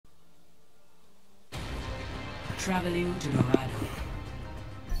Traveling to Dorado.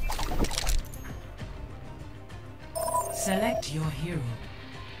 Select your hero.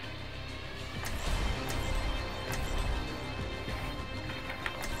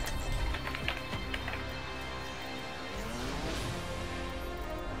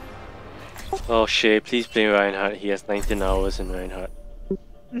 Oh shit, please play Reinhardt. He has 19 hours in Reinhardt.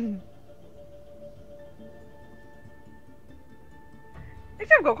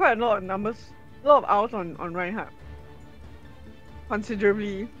 Actually, I've got quite a lot of numbers, a lot of hours on Reinhardt.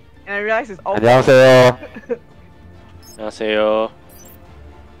 Considerably. And I realize it's all. 안녕하세요. 안녕하세요.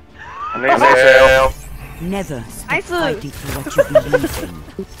 안녕하세요. Never stop fighting for what you believe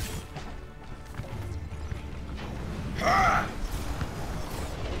in.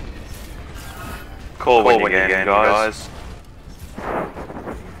 Call when you can, guys.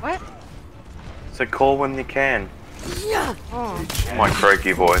 What? So call when you can. Oh. My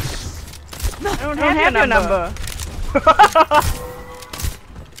croaky voice. I don't have your number.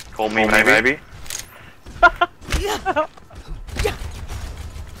 Call me maybe.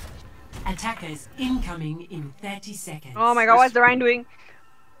 Attackers incoming in 30 seconds. Oh my god, what's the Ryan doing?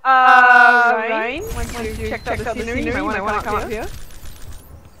 Ryan? Once you checked out the scenery, you might want to come up here.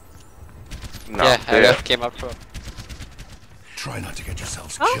 No, Yeah, I left came up front. Try not to get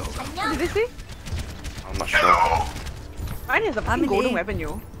yourselves Oh, killed. what did they say? I'm not sure. Ryan has a fucking golden weapon,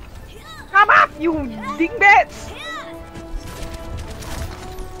 yo. Come up, you dingbats!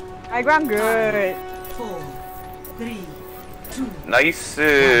 I grab good. 4, 3, 2. Nice.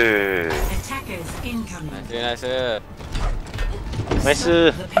 Attackers incoming. Nice. Nice.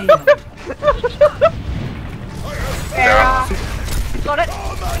 The payload. Yeah. Got it.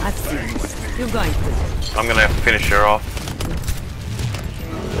 I've seen this. You're going to. I'm gonna finish her off.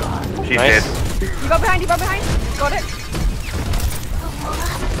 She's Nice. dead. You got behind, you got behind. Got it.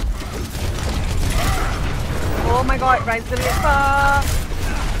 Oh my god, Ryan's gonna get fucked.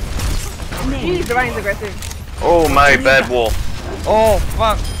 Jeez, the Ryan's aggressive. Oh my bad wall. Oh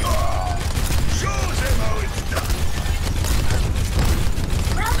fuck!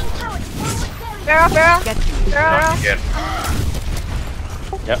 Farah. Again.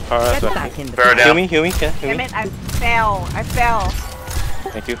 Yep, alright. Get back in the Farah Heal down. me, heal me, yeah, heal Damn me. it, I fell.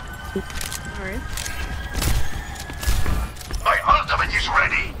 Thank you. Alright. My ultimate is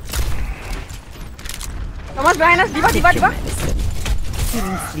ready. Someone's behind us, Diva.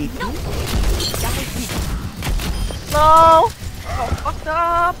 feeling sleepy. No! Oh, fucked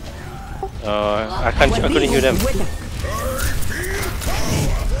up! I couldn't hear them.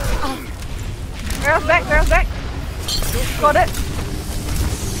 Barrel's back! Got it!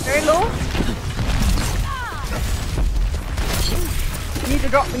 Very low. We need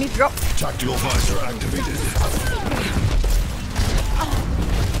to drop. Tactical visor activated.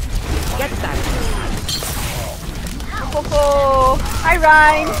 Get back. Oh, hi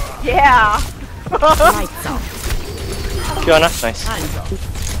Ryan! Yeah! Lights off. Fiona, nice. Hands off.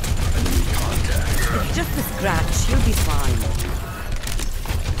 It's just a scratch. You'll be fine.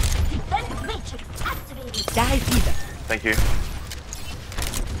 Die feeder. Thank you.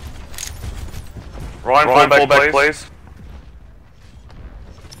 Ryan, fall back, please.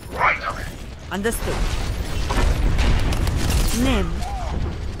 Right away. Understood. Name.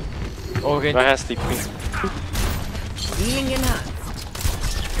 Okay. My hand's sleeping. Healing enhanced.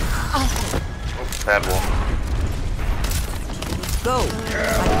 Oh, bad wall. Go.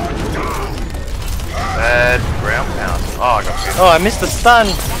 Bad ground pound. Oh, I got you. Oh, I missed the stun.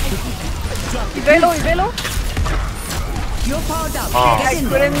 He's very low. You're powered up. Oh. Get I in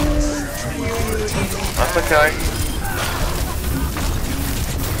couldn't... That's okay.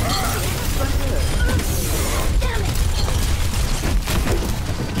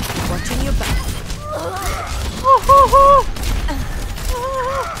 Watching your back.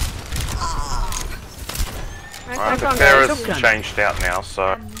 Alright, the Farah's changed out now,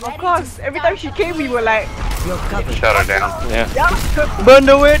 so Of course, every time she came we were like... You're covered. shut her down. Yeah. Yeah! Burn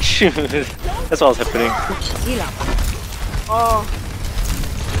the witch! That's what was happening. Heal up. Oh.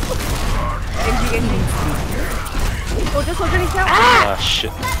 MG. Oh, just hold yourself. Ah,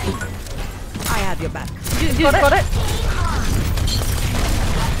 shit. I have your back. Got it?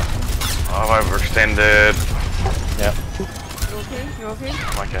 I've overextended. Yeah. You okay?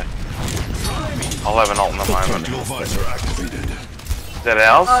 Okay. I'll have an ult in a moment. Tactical visor activated. Is that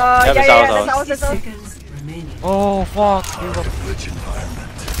ours? Yeah, that's ours. That's ours. Seconds remaining. Oh fuck! Rich environment.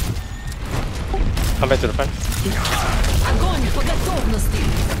 Come back to the front.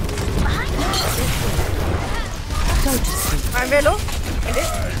 Go to sleep. I'm very low. And it?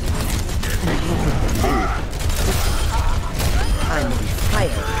 I'm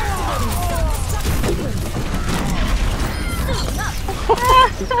tired.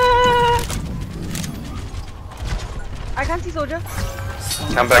 I can't see soldier.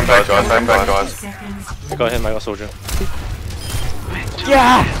 Come back, guys. Come back, 30 guys. seconds. I got him, I got soldier.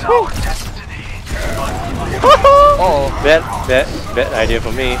 Yeah! Oh, Bad idea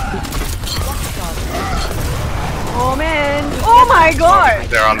for me. Oh man. Oh my god.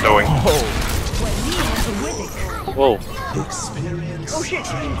 They're undoing. Whoa. Oh shit.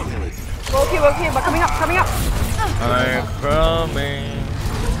 We're okay, but coming up. I'm coming.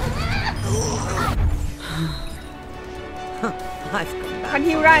 I've come back. Can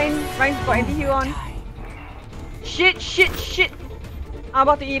heal Ryan. Ryan's got anti-heal on. Shit. I'm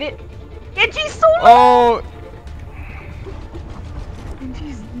about to eat it. Genji's so low! Oh!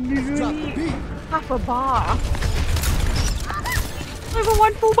 Genji's literally half a bar. Not even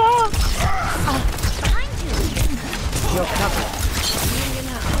one full bar. You're covered.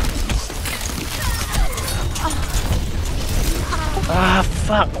 Ah,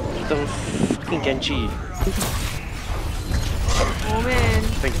 fuck. The fucking Genji. Oh man. I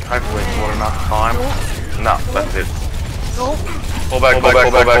think hopefully it's not enough time. No, that's it. Nope. Pull back.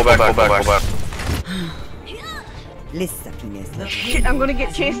 Listen, happiness. Shit, I'm gonna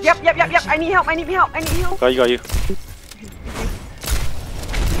get chased. Yep. I need help. Got you.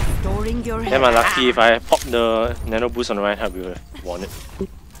 Storing your Am I lucky if I pop the nano boost on the right hand, we would have won it.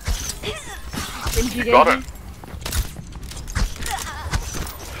 Genji. Got it.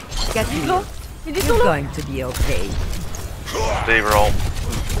 Get me. Low. Genji's so You're low. going to be okay. Steve roll.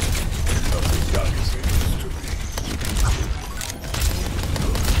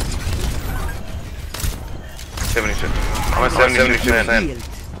 I'm at 72%. Healed.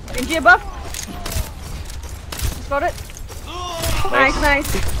 Genji above. Got it. Nice.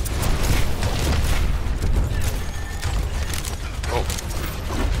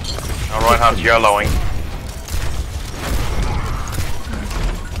 Alright, Hunt's YOLOing.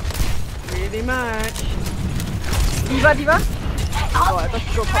 Pretty much. Diva. Oh, I thought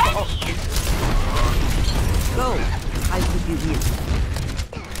she go pop up. Go. I'll keep you here.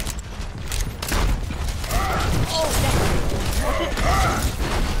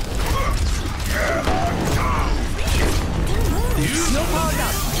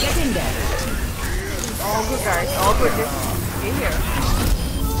 Get in there. All good, guys. All good. Just stay here.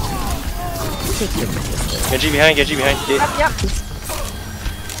 Take your medicine. Genji behind. Dead. Yep.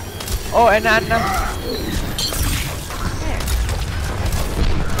 Oh, and Anna.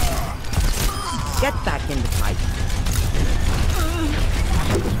 Get back in the fight.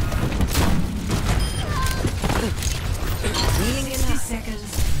 Healing in 60 seconds.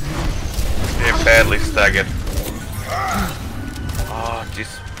 They're badly staggered. Oh,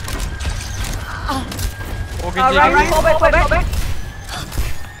 jeez. Right. Fall back.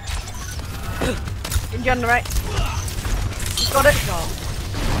 Genji on the right. Got it.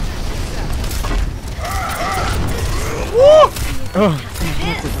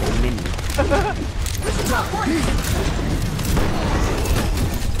 beautiful minion.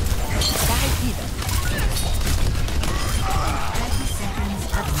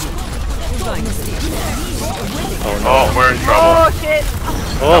 Oh, we're in trouble. Oh shit.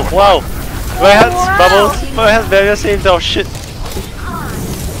 Oh wow! My hands bubbles. My hands barrier saved. Oh shit!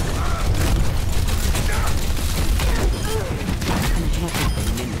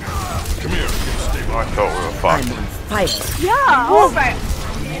 I thought we were I'm fucked. on fire. Yeah. Oh right.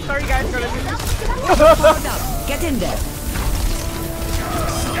 Okay, sorry guys, gotta do this. Get in there.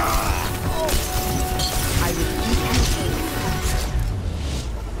 I will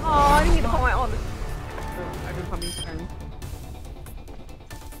Oh, I didn't get to put my on. I do coming turn.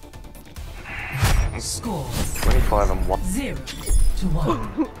 Score 25 and 1.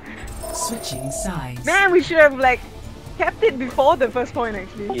 0-1. Switching sides. Man, we should have like kept it before the first point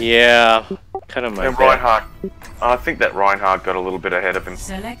actually. Yeah, kind of my And bad. Reinhardt. I think that Reinhardt got a little bit ahead of him.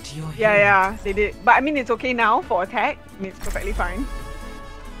 Select your hero. Yeah, they did. But I mean, it's okay now for attack. I mean, it's perfectly fine.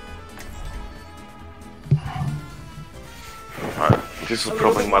 This is A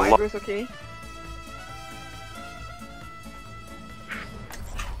probably my little luck. bit okay.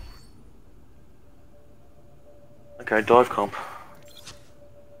 Okay, dive comp.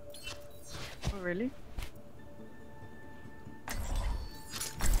 Oh really?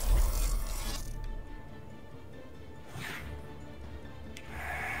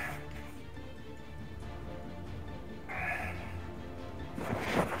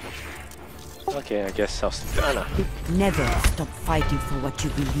 Okay, I guess I'll stick to Anna. never stop fighting for what you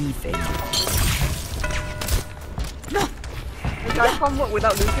believe in. The dive comp work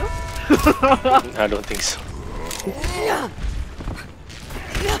without Lucio? I don't think so.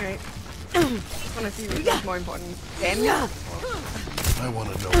 Alright. Just wanna see which is more important. 10? I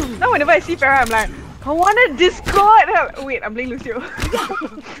want to know. Now whenever I see Farah, I'm like, I wanna Discord her. Wait, I'm playing Lucio.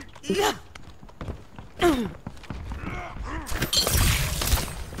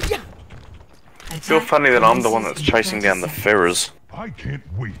 I feel funny that I'm the one that's chasing down the Ferrers. I can't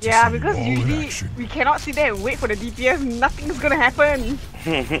wait to Yeah, see because you all in usually action. we cannot sit there and wait for the DPS. Nothing's gonna happen.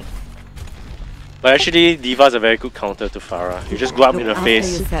 But actually, Diva's a very good counter to Farah. You just go up in her Look after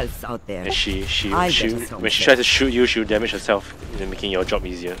face, yourselves out there. and I better when she tries to shoot you, she'll damage herself, making your job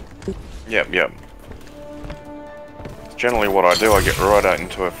easier. Yep, yep. It's generally what I do, I get right out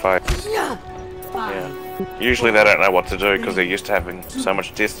into her face. Yeah. Usually they don't know what to do because they're used to having so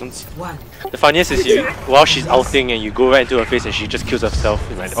much distance. The funniest is while she's outing and you go right into her face and she just kills herself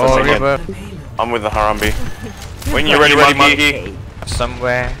in like the first Oh, second. Reaper. I'm with the Harambe. When you're ready, monkey.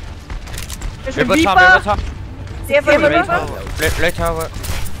 Somewhere. There's a Reaper top, Reaper. Reaper top. They have a Reaper Reaper. top. Late tower.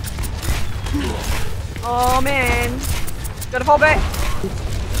 Oh man. Gotta fall back.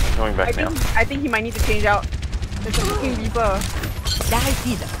 Going back now. I think he might need to change out. There's a fucking Reaper. Die,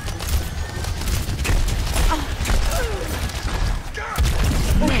 Peter.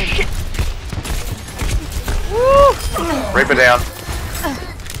 Oh shit. Woo! Reaper down.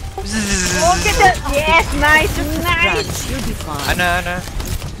 Oh, get that! Yes, nice, nice! You'll be fine. I know.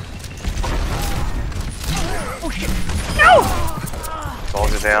 Oh shit! No!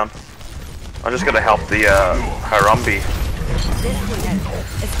 Soldier down. I just gotta help the Harambe. This will help.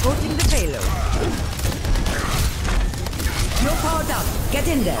 Escorting the payload. No power down. Get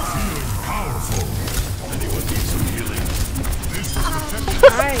in there.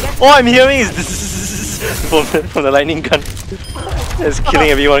 All I'm hearing is this from the lightning gun. It's killing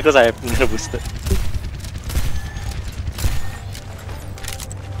everyone because I have no boosted.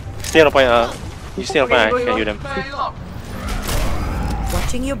 Stay on the point, you stay on the point, I can hear them.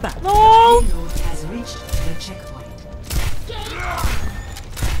 Watching your back. No! Payload has reached the checkpoint.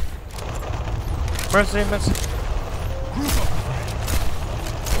 Mercy.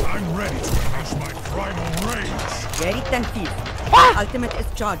 I'm ready to unleash my primal rage. Ready, Tantif. Ultimate is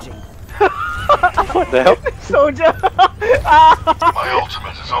charging. What the hell? Soldier! My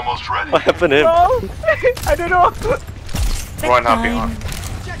ultimate is almost ready. What happened to him? No! I don't know. Right up behind.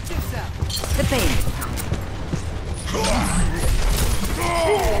 The pain.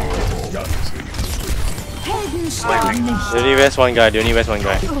 Sleeping. They only rest one guy, Get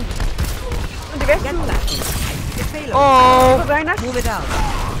back inside. The payload. Oh, very nice. Move it out.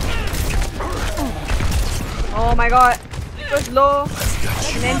 Oh my god. First low.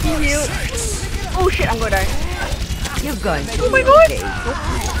 And then he healed. Oh shit, I'm gonna die. You're going to Oh my be god! okay.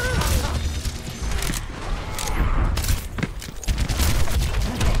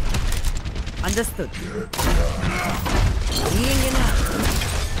 Understood. Healing in now.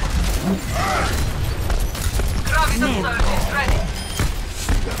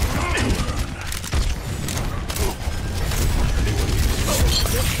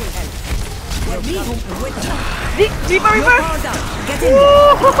 Reaper, Reaper! Power down. Get in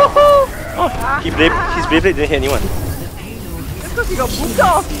there. His Beyblade didn't hit anyone. That's because he got booped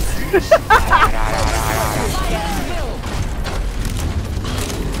off.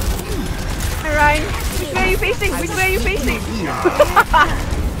 Hey Ryan, which way are you facing? Which way are you facing?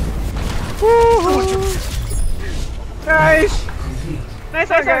 Guys! Nice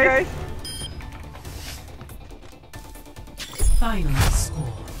one, guys! Final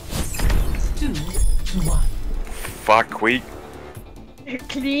score 2-1. Fuck, we.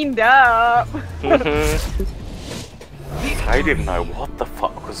 Cleaned up! I didn't know what the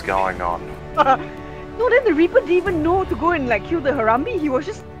fuck was going on. No, then the Reaper didn't even know to go and like kill the Harambe. He was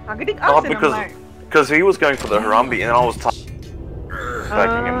just targeting us, Oh, and I'm like, because he was going for the Harambe and I was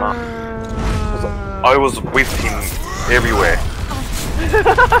backing him up. I was with him everywhere.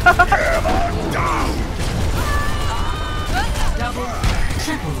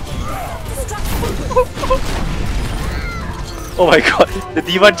 Oh my god, the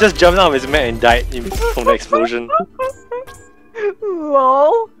Diva just jumped out of his mat and died from the explosion.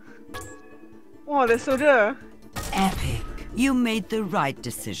 lol. Oh, the soldier. Epic. You made the right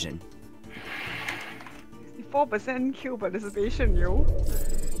decision. 64% kill participation, yo.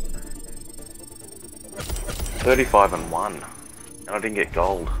 35 and 1. And I didn't get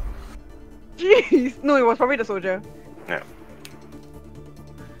gold. Jeez! No, it was probably the soldier. Yeah.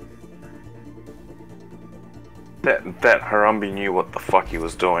 That Harambe knew what the fuck he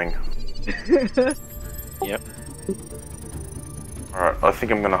was doing. Yep. Alright, I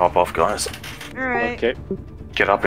think I'm gonna hop off, guys. Alright. Okay. Get up